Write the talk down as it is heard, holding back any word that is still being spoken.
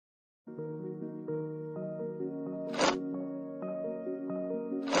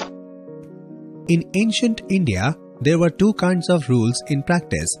In ancient India, there were two kinds of rules in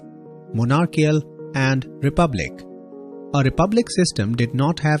practice, monarchial and republic. A republic system did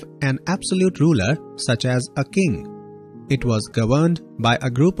not have an absolute ruler such as a king. It was governed by a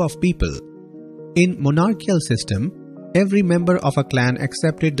group of people. In monarchial system, every member of a clan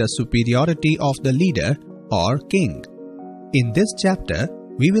accepted the superiority of the leader or king. In this chapter,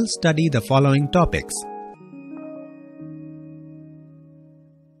 we will study the following topics.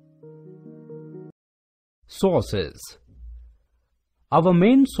 Sources. Our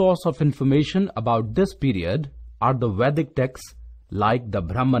main source of information about this period are the Vedic texts like the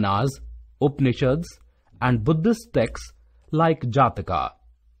Brahmanas, Upanishads, and Buddhist texts like Jataka.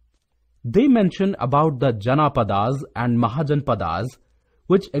 They mention about the Janapadas and Mahajanapadas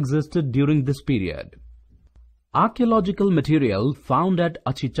which existed during this period. Archaeological material found at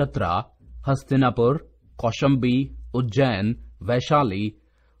Achichatra, Hastinapur, Kaushambi, Ujjain, Vaishali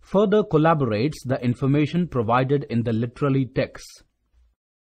further corroborates the information provided in the literary texts.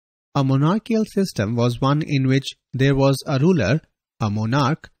 A monarchical system was one in which there was a ruler, a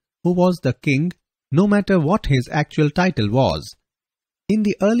monarch, who was the king, no matter what his actual title was. In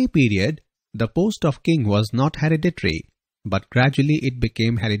the early period, the post of king was not hereditary, but gradually it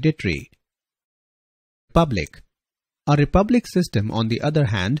became hereditary. Republic. A republic system, on the other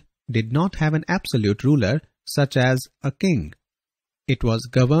hand, did not have an absolute ruler such as a king. It was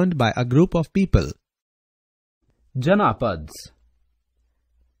governed by a group of people. Janapads.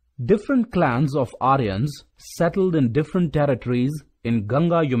 Different clans of Aryans settled in different territories in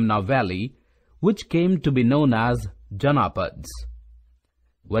Ganga-Yamuna valley, which came to be known as Janapads.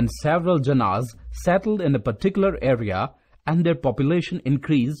 When several Janas settled in a particular area and their population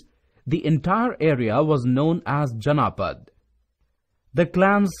increased, the entire area was known as Janapad. The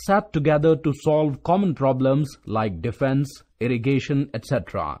clans sat together to solve common problems like defense, irrigation,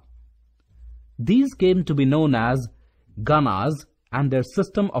 etc. These came to be known as Ganas, and their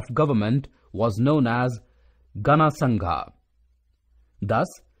system of government was known as Ganasangha. Thus,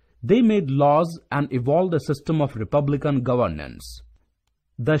 they made laws and evolved a system of republican governance.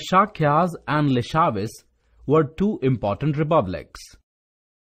 The Shakyas and Lishavis were two important republics.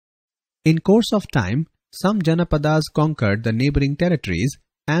 In course of time, some Janapadas conquered the neighboring territories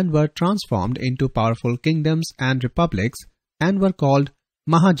and were transformed into powerful kingdoms and republics and were called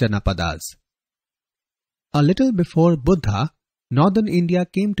Mahajanapadas. A little before Buddha, northern India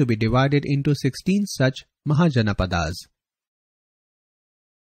came to be divided into 16 such Mahajanapadas.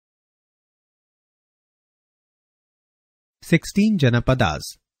 Janapadas.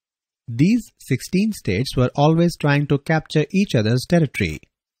 These 16 states were always trying to capture each other's territory.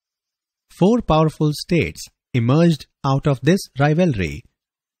 4 powerful states emerged out of this rivalry: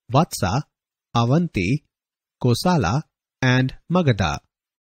 Vatsa, Avanti, Kosala, and Magadha.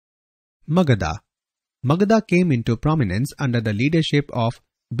 Magadha came into prominence under the leadership of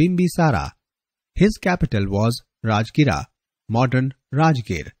Bimbisara. His capital was Rajgira, modern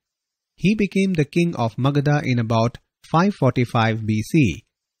Rajgir. He became the king of Magadha in about 545 BC.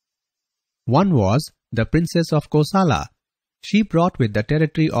 One was the princess of Kosala. She brought with the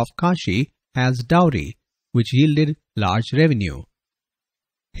territory of Kashi as dowry, which yielded large revenue.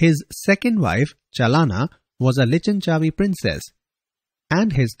 His second wife, Chalana, was a Lichanchavi princess,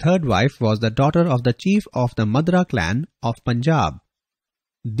 and his third wife was the daughter of the chief of the Madra clan of Punjab.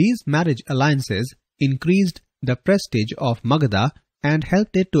 These marriage alliances increased the prestige of Magadha and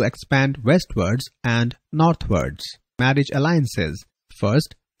helped it to expand westwards and northwards. Marriage alliances.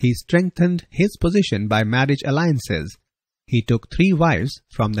 First, he strengthened his position by marriage alliances. He took 3 wives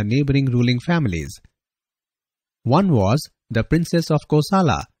from the neighboring ruling families. One was the princess of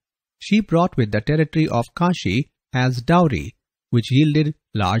Kosala. She brought with the territory of Kashi as dowry, which yielded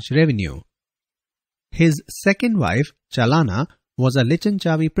large revenue. His second wife, Chalana, was a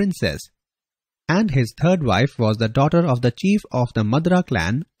Lichanchavi princess, and his third wife was the daughter of the chief of the Madra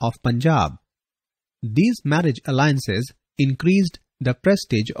clan of Punjab. These marriage alliances increased the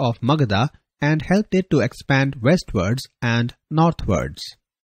prestige of Magadha and helped it to expand westwards and northwards.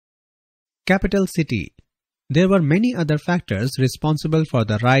 Capital city. There were many other factors responsible for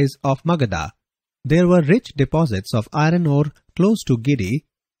the rise of Magadha. There were rich deposits of iron ore close to Giri,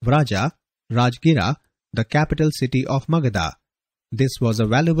 Vraja, Rajgira, the capital city of Magadha. This was a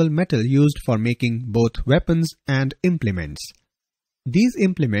valuable metal used for making both weapons and implements. These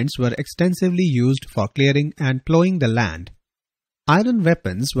implements were extensively used for clearing and plowing the land. Iron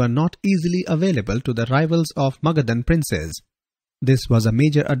weapons were not easily available to the rivals of Magadhan princes. This was a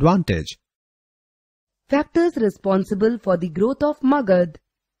major advantage. Factors responsible for the growth of Magad.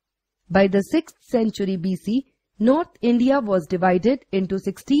 By the 6th century BC, North India was divided into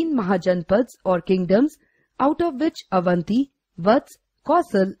 16 Mahajanapads or kingdoms, out of which Avanti, Vats,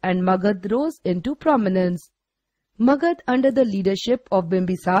 Kausal and Magad rose into prominence. Magad, under the leadership of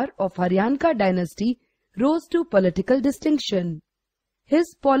Bimbisar of Haryanka dynasty, rose to political distinction.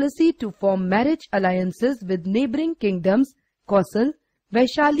 His policy to form marriage alliances with neighbouring kingdoms, Kausal,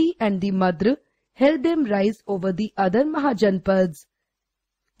 Vaishali and the Madra, helped him rise over the other Mahajanapads.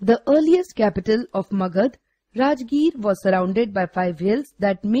 The earliest capital of Magad, Rajgir, was surrounded by 5 hills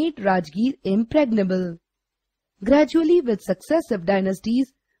that made Rajgir impregnable. Gradually, with successive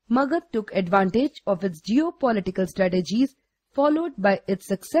dynasties, Magad took advantage of its geopolitical strategies, followed by its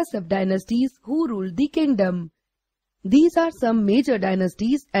successive dynasties who ruled the kingdom. These are some major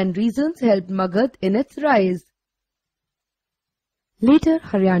dynasties and reasons helped Magad in its rise. Later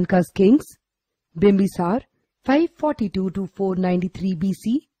Haryanka's kings: Bimbisar, 542 to 493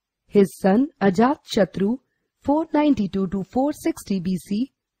 BC, his son Ajat-Shatru, 492 to 460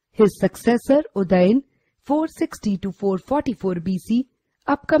 BC, his successor Udayan, 460 to 444 BC,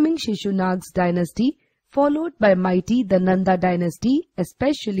 upcoming Shishunag's dynasty, followed by mighty the Nanda dynasty,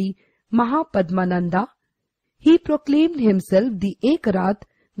 especially Mahapadmananda. He proclaimed himself the Ekarath,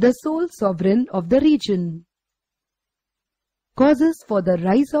 the sole sovereign of the region. Causes for the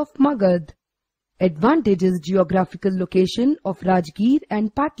rise of Magad: advantageous geographical location of Rajgir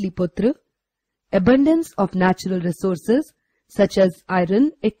and Patliputra. Abundance of natural resources such as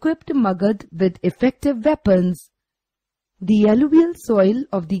iron equipped Magad with effective weapons. The alluvial soil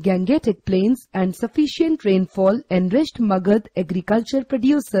of the Gangetic plains and sufficient rainfall enriched Magad agriculture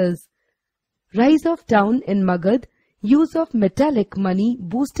producers. Rise of town in Magad, use of metallic money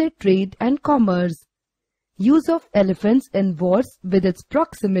boosted trade and commerce. Use of elephants in wars with its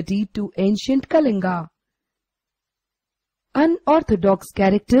proximity to ancient Kalinga. Unorthodox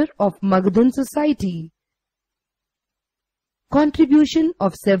character of Magadhan society. Contribution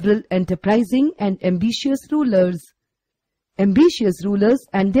of several enterprising and ambitious rulers. Ambitious rulers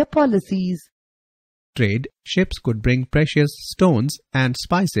and their policies. Trade, ships could bring precious stones and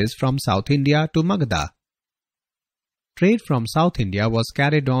spices from South India to Magadha. Trade from South India was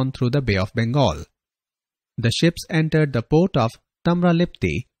carried on through the Bay of Bengal. The ships entered the port of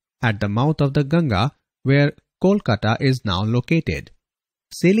Tamralipti at the mouth of the Ganga, where Kolkata is now located.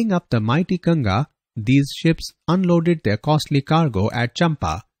 Sailing up the mighty Ganga, these ships unloaded their costly cargo at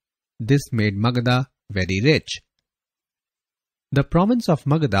Champa. This made Magadha very rich. The province of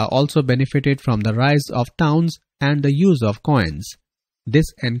Magadha also benefited from the rise of towns and the use of coins. This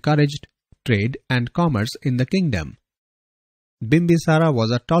encouraged trade and commerce in the kingdom. Bimbisara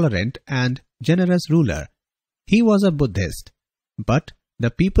was a tolerant and generous ruler. He was a Buddhist, but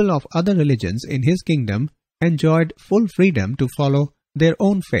the people of other religions in his kingdom enjoyed full freedom to follow their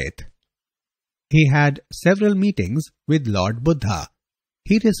own faith. He had several meetings with Lord Buddha.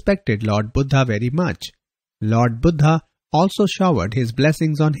 He respected Lord Buddha very much. Lord Buddha also showered his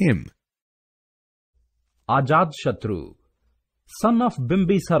blessings on him. Ajat-Shatru, son of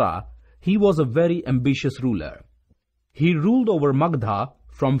Bimbisara, he was a very ambitious ruler. He ruled over Magadha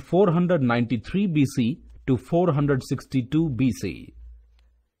from 493 BC to 462 BC.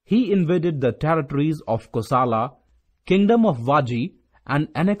 He invaded the territories of Kosala, kingdom of Vaji, and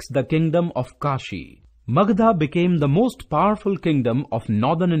annexed the kingdom of Kashi. Magadha became the most powerful kingdom of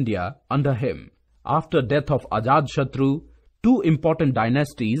northern India under him. After death of Ajat-Shatru, 2 important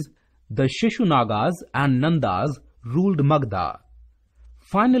dynasties, the Shishunagas and Nandas, ruled Magadha.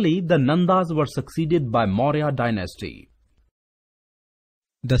 Finally, the Nandas were succeeded by Maurya dynasty.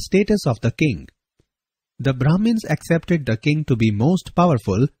 The status of the king. The Brahmins accepted the king to be most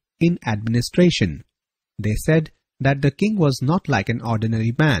powerful in administration. They said that the king was not like an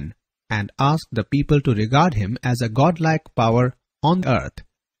ordinary man and asked the people to regard him as a godlike power on earth.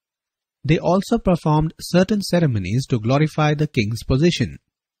 They also performed certain ceremonies to glorify the king's position.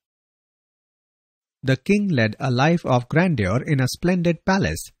 The king led a life of grandeur in a splendid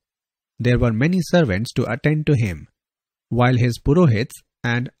palace. There were many servants to attend to him. While his Purohits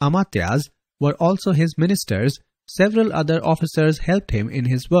and Amatyas were also his ministers, several other officers helped him in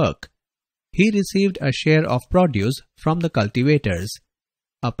his work. He received a share of produce from the cultivators.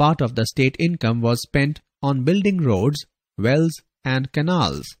 A part of the state income was spent on building roads, wells, and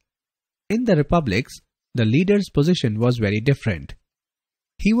canals. In the republics, the leader's position was very different.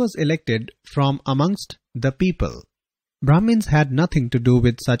 He was elected from amongst the people. Brahmins had nothing to do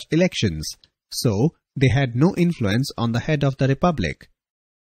with such elections, so they had no influence on the head of the republic.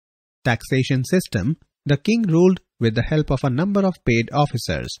 Taxation system, the king ruled with the help of a number of paid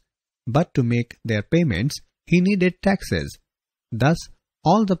officers, but to make their payments, he needed taxes. Thus,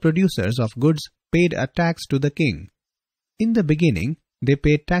 all the producers of goods paid a tax to the king. In the beginning, they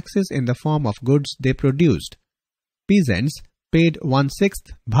paid taxes in the form of goods they produced. Peasants paid 1/6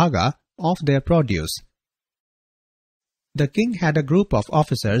 bhaga of their produce. The king had a group of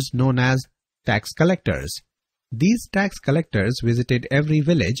officers known as tax collectors. These tax collectors visited every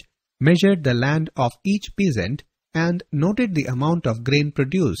village, measured the land of each peasant, and noted the amount of grain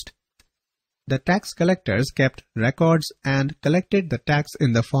produced. The tax collectors kept records and collected the tax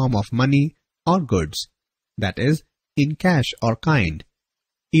in the form of money or goods, that is, in cash or kind.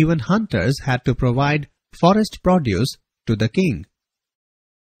 Even hunters had to provide forest produce to the king.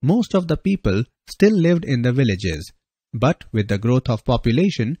 Most of the people still lived in the villages, but with the growth of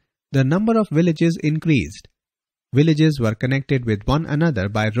population, the number of villages increased. Villages were connected with one another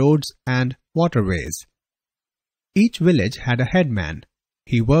by roads and waterways. Each village had a headman.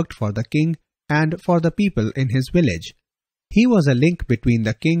 He worked for the king and for the people in his village. He was a link between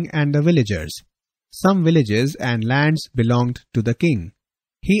the king and the villagers. Some villages and lands belonged to the king.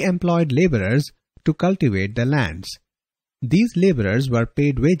 He employed laborers to cultivate the lands. These laborers were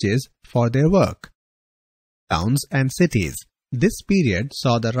paid wages for their work. Towns and cities. This period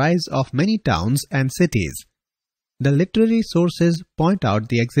saw the rise of many towns and cities. The literary sources point out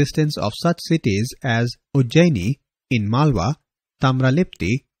the existence of such cities as Ujjaini in Malwa,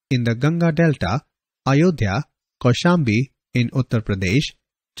 Tamralipti in the Ganga Delta, Ayodhya, Kaushambi in Uttar Pradesh,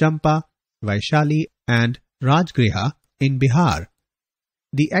 Champa, Vaishali and Rajgriha in Bihar.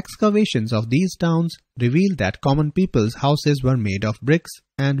 The excavations of these towns reveal that common people's houses were made of bricks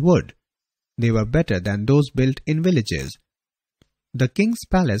and wood. They were better than those built in villages. The king's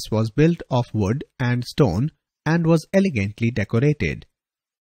palace was built of wood and stone and was elegantly decorated.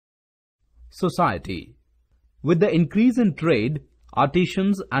 Society. With the increase in trade,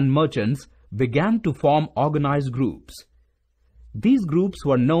 artisans and merchants began to form organized groups. These groups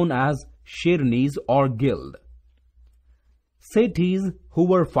were known as Shernis or guild. Sethis, who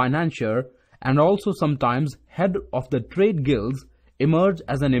were financier and also sometimes head of the trade guilds, emerged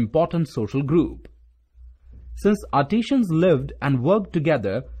as an important social group. Since artisans lived and worked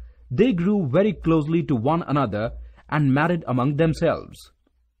together, they grew very closely to one another and married among themselves.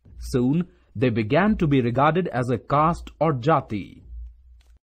 Soon, they began to be regarded as a caste or jati.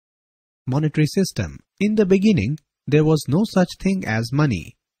 Monetary system. In the beginning, there was no such thing as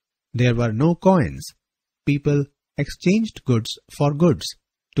money. There were no coins. People exchanged goods for goods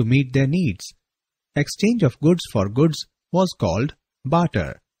to meet their needs. Exchange of goods for goods was called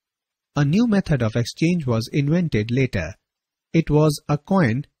barter. A new method of exchange was invented later. It was a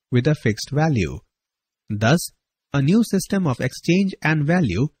coin with a fixed value. Thus, a new system of exchange and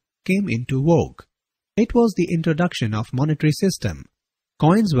value came into vogue. It was the introduction of monetary system.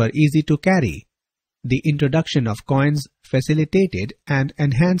 Coins were easy to carry. The introduction of coins facilitated and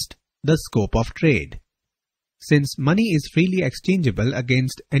enhanced the scope of trade. Since money is freely exchangeable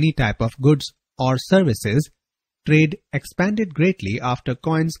against any type of goods or services, trade expanded greatly after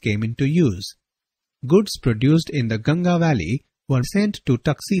coins came into use. Goods produced in the Ganga Valley were sent to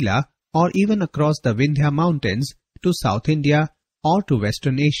Taxila or even across the Vindhya Mountains to South India or to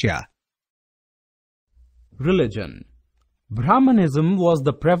Western Asia. Religion. Brahmanism was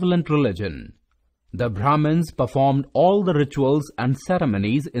the prevalent religion. The Brahmins performed all the rituals and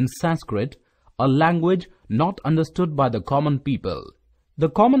ceremonies in Sanskrit, a language not understood by the common people. The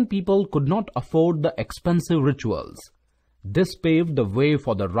common people could not afford the expensive rituals. This paved the way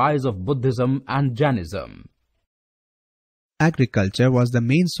for the rise of Buddhism and Jainism. Agriculture was the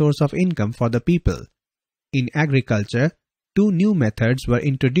main source of income for the people. In agriculture, two new methods were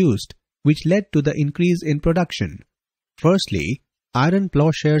introduced, which led to the increase in production. Firstly, iron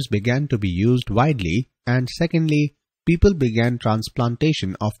plowshares began to be used widely, and secondly, people began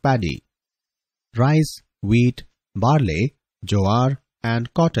transplantation of paddy. Rice, wheat, barley, jowar,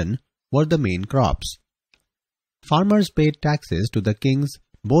 and cotton were the main crops. Farmers paid taxes to the kings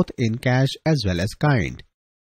both in cash as well as kind.